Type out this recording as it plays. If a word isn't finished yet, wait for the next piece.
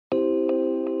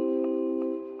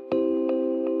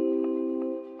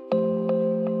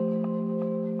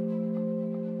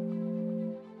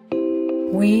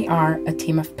We are a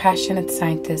team of passionate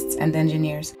scientists and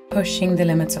engineers pushing the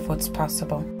limits of what's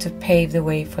possible to pave the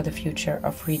way for the future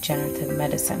of regenerative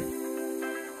medicine.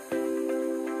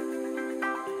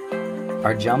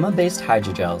 Our GelMA-based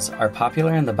hydrogels are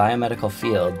popular in the biomedical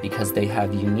field because they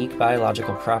have unique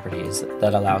biological properties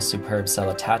that allow superb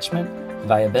cell attachment,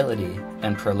 viability,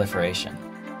 and proliferation.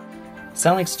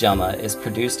 CELLINK GelMA is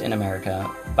produced in America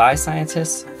by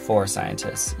scientists for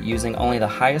scientists, using only the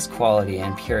highest quality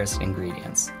and purest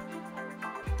ingredients.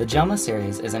 The GelMA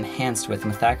series is enhanced with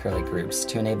methacrylate groups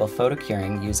to enable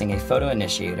photocuring using a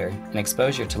photoinitiator and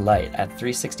exposure to light at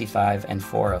 365 and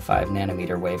 405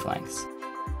 nanometer wavelengths.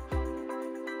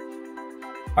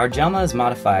 Our GelMA is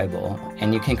modifiable,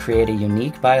 and you can create a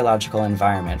unique biological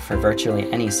environment for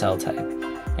virtually any cell type.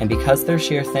 And because they're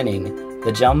shear thinning,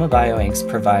 the GelMA bioinks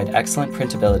provide excellent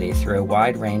printability through a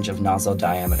wide range of nozzle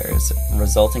diameters,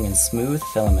 resulting in smooth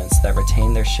filaments that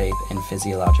retain their shape in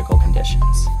physiological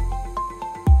conditions.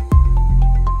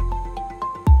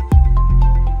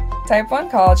 Type 1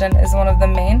 collagen is one of the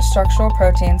main structural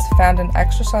proteins found in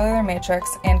extracellular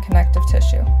matrix and connective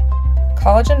tissue.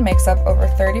 Collagen makes up over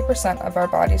 30% of our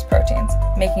body's proteins,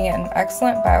 making it an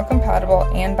excellent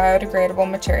biocompatible and biodegradable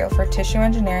material for tissue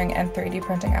engineering and 3D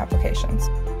printing applications.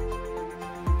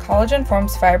 Collagen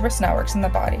forms fibrous networks in the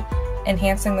body,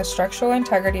 enhancing the structural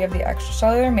integrity of the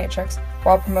extracellular matrix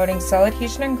while promoting cell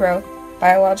adhesion and growth,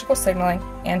 biological signaling,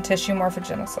 and tissue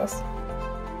morphogenesis.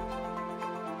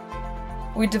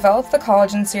 We developed the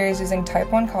collagen series using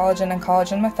type 1 collagen and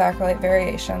collagen methacrylate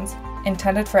variations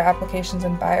intended for applications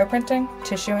in bioprinting,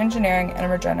 tissue engineering, and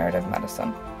regenerative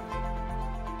medicine.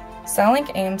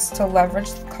 CELLINK aims to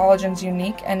leverage collagen's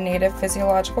unique and native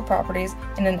physiological properties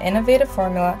in an innovative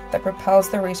formula that propels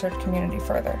the research community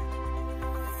further.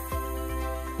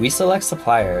 We select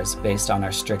suppliers based on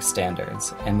our strict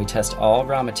standards, and we test all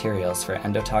raw materials for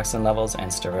endotoxin levels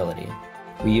and sterility.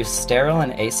 We use sterile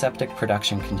and aseptic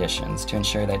production conditions to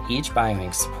ensure that each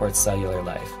bioink supports cellular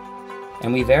life.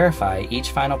 And we verify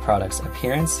each final product's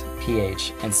appearance,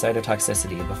 pH, and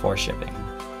cytotoxicity before shipping.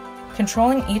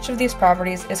 Controlling each of these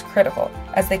properties is critical,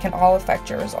 as they can all affect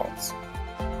your results.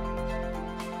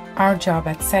 Our job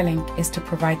at CELLINK is to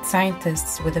provide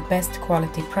scientists with the best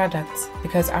quality products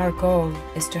because our goal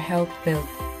is to help build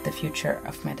the future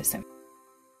of medicine.